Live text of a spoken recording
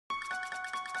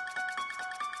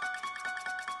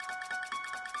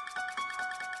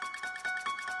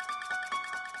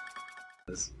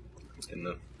in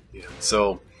the Yeah.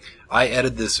 So I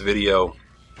edited this video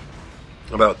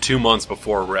about 2 months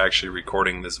before we're actually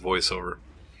recording this voiceover.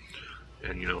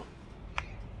 And, you know,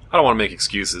 I don't want to make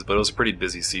excuses, but it was a pretty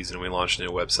busy season. We launched a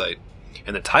new website.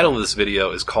 And the title of this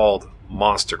video is called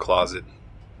Monster Closet,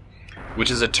 which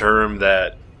is a term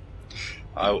that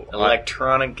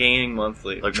Electronic Gaming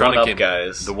Monthly. Electronic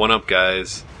guys. The One Up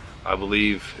guys. I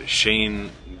believe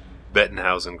Shane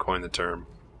Bettenhausen coined the term.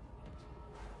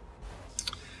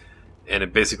 And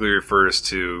it basically refers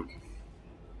to,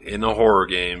 in a horror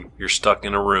game, you're stuck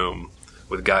in a room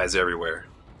with guys everywhere.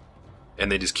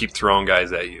 And they just keep throwing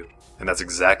guys at you. And that's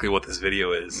exactly what this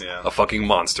video is. Yeah. A fucking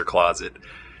monster closet.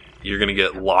 You're going to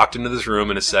get locked into this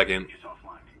room in a second.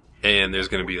 And there's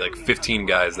going to be like 15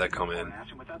 guys that come in.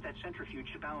 Without that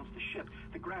centrifuge to balance the ship,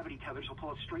 the gravity tethers will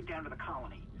pull it straight down to the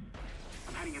colony.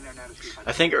 I'm heading in there now to see if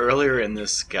I think earlier in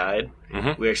this guide,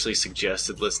 Mhm. we actually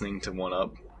suggested listening to One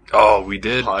Up. Oh, we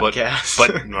did, Podcast.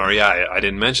 but oh yeah, I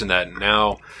didn't mention that.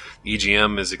 Now,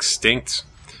 EGM is extinct.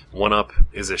 One Up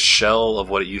is a shell of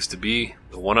what it used to be.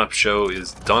 The One Up show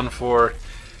is done for,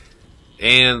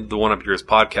 and the One Up Yours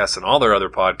podcast and all their other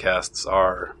podcasts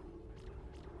are,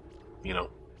 you know,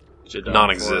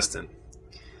 non-existent.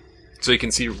 So you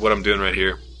can see what I'm doing right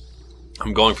here.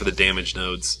 I'm going for the damage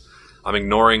nodes. I'm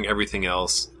ignoring everything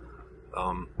else.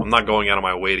 I'm not going out of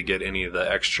my way to get any of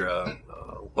the extra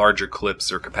larger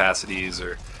clips or capacities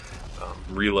or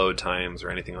reload times or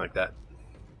anything like that.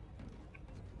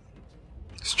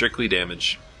 Strictly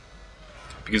damage.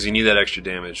 Because you need that extra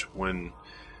damage when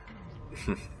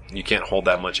you can't hold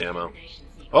that much ammo.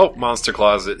 Oh, Monster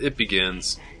Closet, it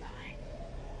begins.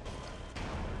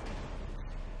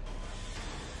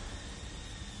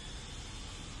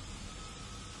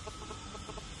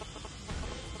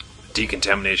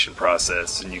 Decontamination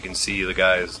process, and you can see the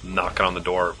guys knocking on the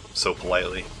door so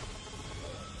politely.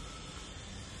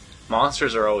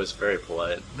 Monsters are always very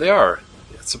polite. They are,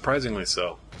 surprisingly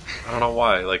so. I don't know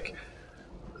why. Like,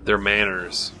 their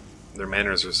manners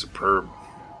are superb.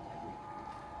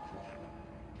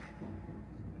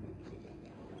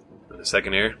 In a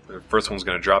second here, the first one's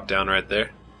going to drop down right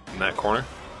there in that corner.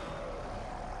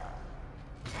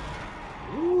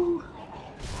 Ooh.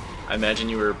 I imagine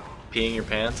you were peeing your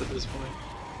pants at this point.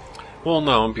 Well,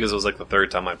 no, because it was like the third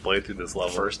time I played through this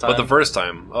level. First time? But the first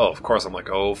time, oh, of course, I'm like,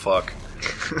 oh, fuck.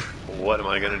 What am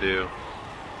I going to do?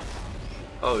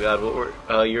 Oh god, what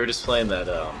were you were just playing that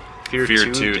Fear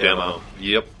 2 demo.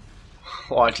 Yep.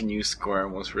 Watching you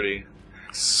squirm was pretty...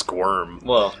 Squirm.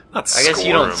 Well, Not I guess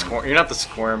you don't squirm. squirm. You're not the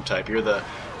squirm type. You're the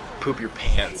poop your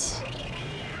pants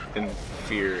in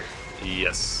fear.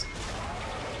 Yes.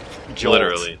 Jolt.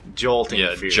 Literally. Jolting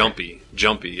Yeah, fear.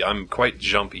 jumpy. I'm quite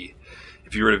jumpy.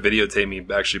 If you were to videotape me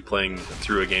actually playing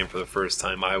through a game for the first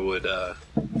time, I would,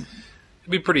 it'd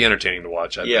be pretty entertaining to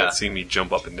watch. I'd Yeah. see me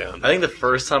jump up and down. I think the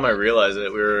first time I realized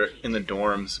it, we were in the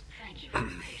dorms,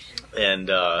 and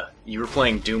you were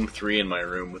playing Doom 3 in my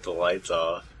room with the lights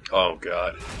off. Oh,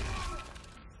 God.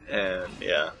 And,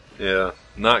 yeah. Yeah,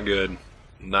 not good.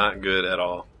 Not good at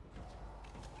all.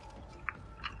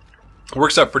 It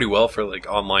works out pretty well for, like,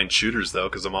 online shooters, though,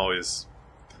 because I'm always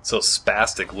so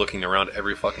spastic looking around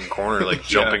every fucking corner, like,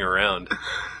 jumping around.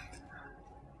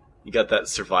 You got that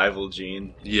survival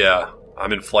gene. Yeah,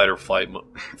 I'm in fight or flight mode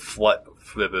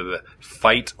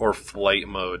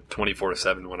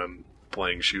 24/7 when I'm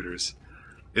playing shooters.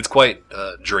 It's quite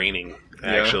draining,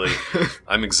 actually.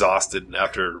 I'm exhausted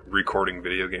after recording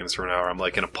video games for an hour. I'm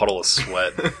like in a puddle of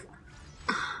sweat.